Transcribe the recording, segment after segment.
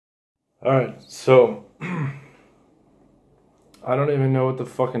Alright, so I don't even know what the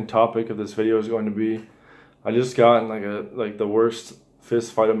fucking topic of this video is going to be. I just got in like the worst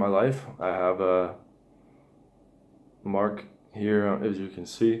fist fight of my life. I have a mark here, as you can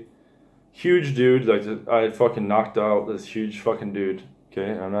see. Huge dude, like I fucking knocked out this huge fucking dude.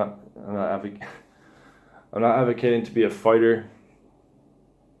 Okay, I'm not I'm not advocating to be a fighter.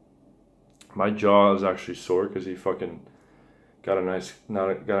 My jaw is actually sore because he fucking got a nice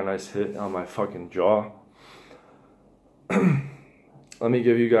hit on my fucking jaw. Let me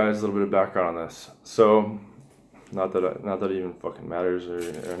give you guys a little bit of background on this. So, not that it even fucking matters or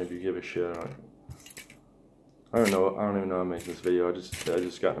any of you give a shit. I don't know. I don't even know I'm making this video. I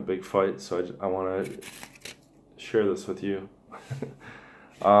just got in a big fight, so I want to share this with you.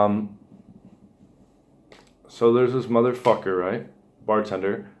 So there's this motherfucker, right?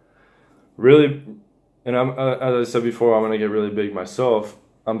 Bartender. Really, and as I said before, I'm gonna get really big myself.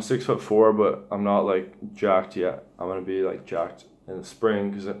 I'm 6'4", but I'm not like jacked yet. I'm gonna be like jacked in the spring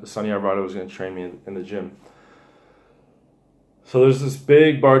because Sonny Alvarado was gonna train me in the gym. So there's this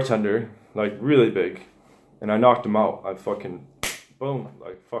big bartender, like really big, and I knocked him out. I fucking, boom,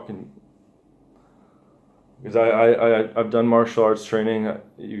 like fucking. Because I've done martial arts training.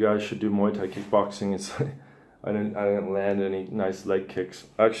 You guys should do Muay Thai kickboxing. It's like, I didn't land any nice leg kicks.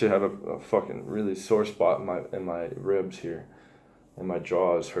 I actually have a fucking really sore spot in my ribs here, and my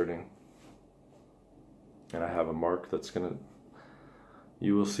jaw is hurting. And I have a mark that's gonna.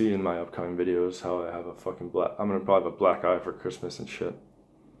 You will see in my upcoming videos how I have a fucking black. I'm gonna probably have a black eye for Christmas and shit.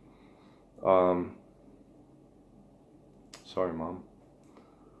 Sorry, Mom.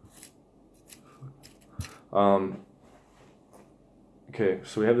 Okay,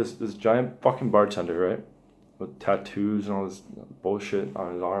 so we have this giant fucking bartender, right? With tattoos and all this bullshit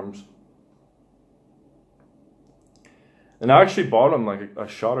on his arms. And I actually bought him like a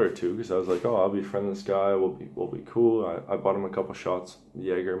shot or two because I was like, oh, I'll befriend this guy. We'll be cool. I bought him a couple shots,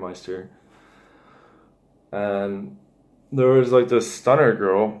 Jägermeister. And there was like this stunner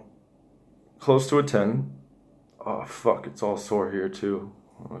girl, close to a 10. Oh fuck, it's all sore here too.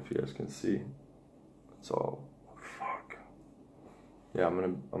 I don't know if you guys can see. It's all fuck. Yeah,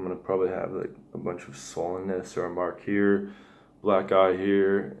 I'm gonna probably have like a bunch of swollenness or a mark here, black eye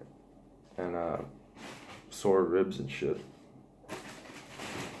here, and sore ribs and shit.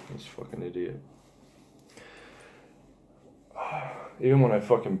 This fucking idiot. Even when I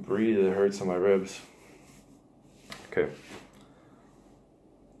fucking breathe, it hurts on my ribs. Okay.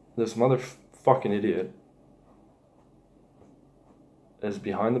 This motherfucking idiot is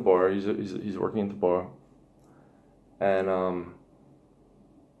behind the bar. He's working at the bar, and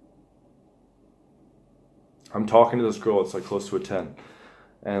I'm talking to this girl. It's like close to a 10,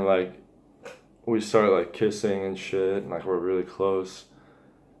 and like we started like kissing and shit, and like we're really close.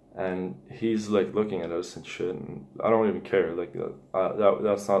 And he's like looking at us and shit, and I don't even care. Like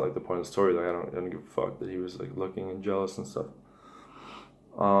that's not like the point of the story. Like I don't give a fuck that he was like looking and jealous and stuff.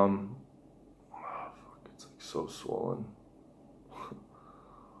 Oh, fuck, it's like so swollen.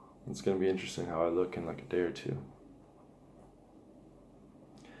 It's gonna be interesting how I look in like a day or two.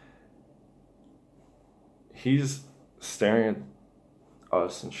 He's staring at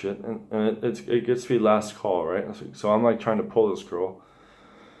us and shit, and it gets to be last call, right? So I'm like trying to pull this girl.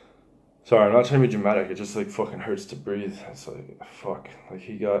 Sorry, I'm not trying to be dramatic. It just like fucking hurts to breathe. It's like fuck. Like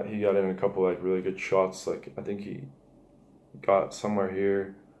he got in a couple like really good shots. Like I think he got somewhere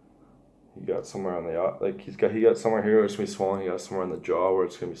here. He got somewhere on the like he got somewhere here where it's gonna be swollen. He got somewhere in the jaw where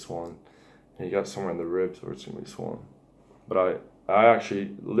it's gonna be swollen. And he got somewhere in the ribs where it's gonna be swollen. But I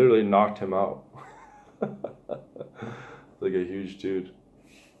actually literally knocked him out. Like a huge dude.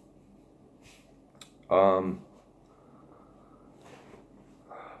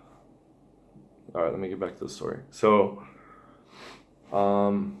 All right, let me get back to the story. So,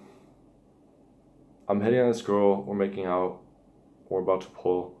 I'm hitting on this girl. We're making out. We're about to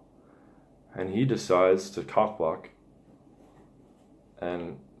pull, and he decides to cock block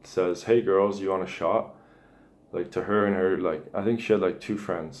and says, "Hey, girls, you want a shot?" Like to her and her, like I think she had like 2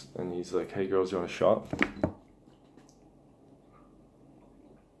 friends, and he's like, "Hey, girls, you want a shot?"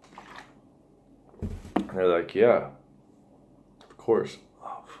 And they're like, "Yeah, of course."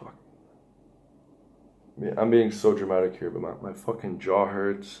 I'm being so dramatic here, but my fucking jaw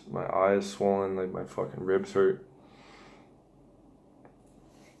hurts, my eye is swollen, like my fucking ribs hurt.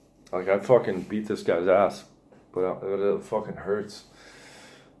 Like I fucking beat this guy's ass, but it fucking hurts.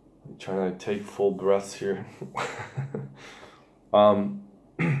 I'm trying to like, take full breaths here.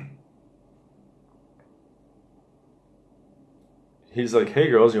 He's like, "Hey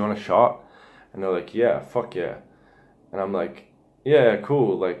girls, you want a shot?" And they're like, "Yeah, fuck yeah." And I'm like, "Yeah,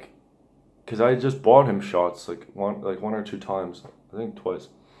 cool, like because I just bought him shots like one or two times, I think twice.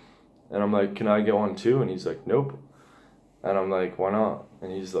 And I'm like, can I get one too? And he's like, nope. And I'm like, why not?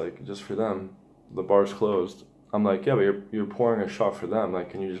 And he's like, just for them. The bar's closed. I'm like, yeah, but you're pouring a shot for them. Like,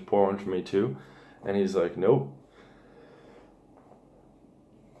 can you just pour one for me too? And he's like, nope.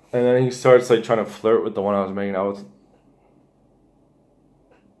 And then he starts like trying to flirt with the one I was making out with.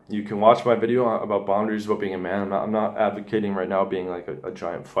 You can watch my video about boundaries, about being a man. I'm not advocating right now being like a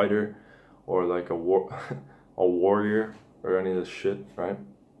giant fighter or like a warrior or any of this shit, right?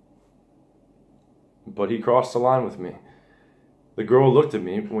 But he crossed the line with me. The girl looked at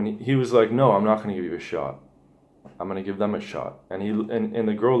me when he was like, no, I'm not going to give you a shot. I'm going to give them a shot. And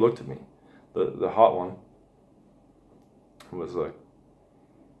the girl looked at me, the hot one, and was like,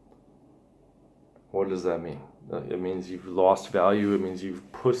 what does that mean? It means you've lost value. It means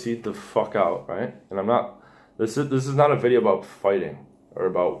you've pussied the fuck out, right? And I'm not, this is not a video about fighting or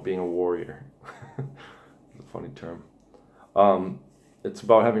about being a warrior. It's a funny term. It's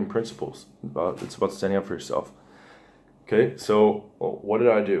about having principles. It's about standing up for yourself. Okay, so what did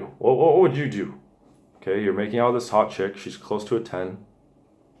I do? What would you do? Okay, you're making out with this hot chick. She's close to a 10.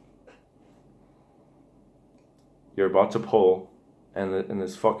 You're about to pull, and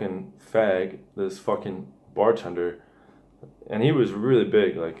this fucking fag, this fucking bartender, and he was really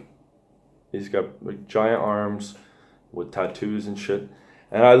big. Like, he's got like giant arms with tattoos and shit.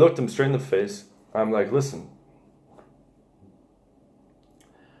 And I looked him straight in the face. I'm like, listen,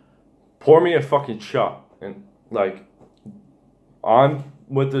 pour me a fucking shot. And like, I'm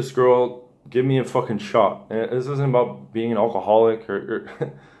with this girl, give me a fucking shot. And this isn't about being an alcoholic or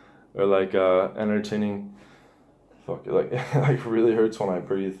like entertaining. Fuck, it like really hurts when I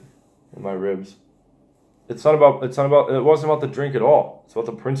breathe in my ribs. It wasn't about the drink at all. It's about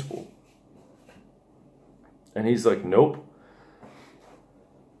the principle. And he's like, nope.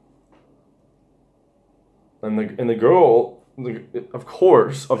 And the girl, of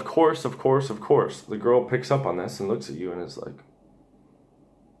course, the girl picks up on this and looks at you and is like,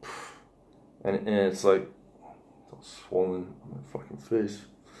 and it's like, it's all swollen on my fucking face.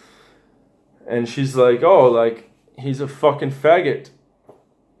 And she's like, oh, like, he's a fucking faggot.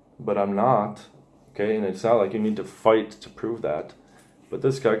 But I'm not. Okay, and it's not like you need to fight to prove that. But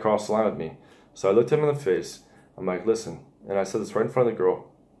this guy crossed the line with me. So I looked him in the face. I'm like, listen. And I said this right in front of the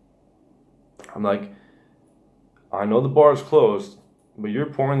girl. I'm like, I know the bar is closed, but you're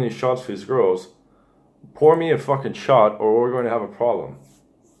pouring these shots for these girls. Pour me a fucking shot or we're going to have a problem.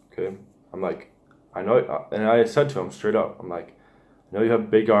 Okay? I'm like, I know, and I said to him straight up, I'm like, I know you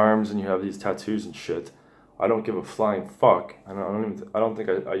have big arms and you have these tattoos and shit. I don't give a flying fuck. I don't think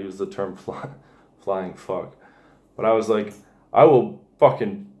I use the term flying fuck. But I was like, I will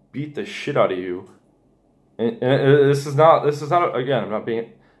fucking beat the shit out of you. And this is not again, I'm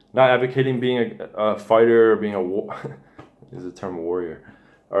not advocating being a fighter or being is the term warrior,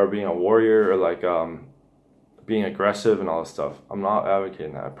 or being a warrior, or like being aggressive and all this stuff. I'm not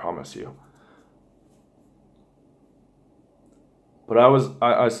advocating that, I promise you. But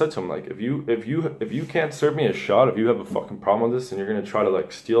I said to him, like, if you can't serve me a shot, if you have a fucking problem with this and you're gonna try to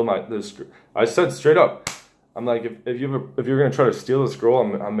like steal this, I said straight up, I'm like, if you're gonna try to steal this girl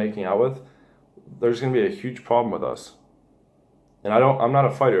I'm making out with, there's gonna be a huge problem with us. And I'm not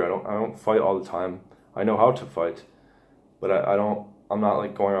a fighter. I don't fight all the time. I know how to fight, but I'm not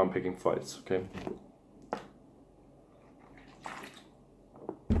like going around picking fights, okay?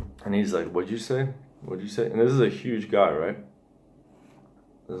 And he's like, what'd you say? What'd you say? And this is a huge guy, right?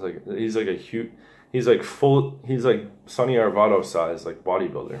 He's like Sonny Arvado size, like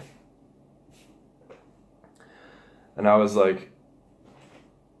bodybuilder. And I was like,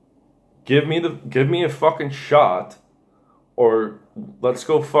 give me a fucking shot, or let's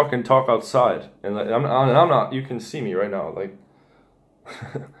go fucking talk outside. And I'm not, you can see me right now, like,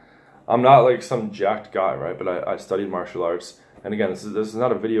 I'm not like some jacked guy, right? But I studied martial arts. And again, this is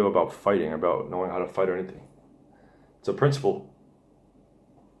not a video about fighting, about knowing how to fight or anything. It's a principle.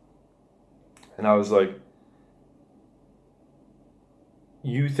 And I was like,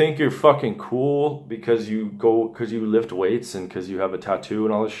 you think you're fucking cool because you lift weights and because you have a tattoo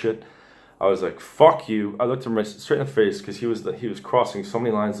and all this shit? I was like, fuck you. I looked him straight in the face because he was crossing so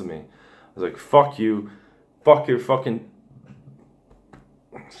many lines with me. I was like, fuck you. Fuck your fucking...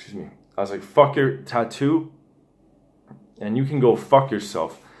 Excuse me. I was like, fuck your tattoo. And you can go fuck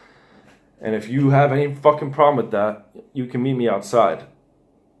yourself. And if you have any fucking problem with that, you can meet me outside.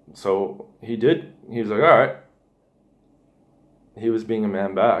 So he did. He was like, all right. He was being a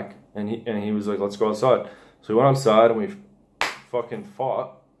man back. And he was like, let's go outside. So we went outside and we fucking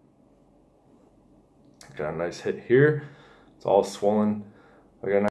fought. Got a nice hit here. It's all swollen. I got a nice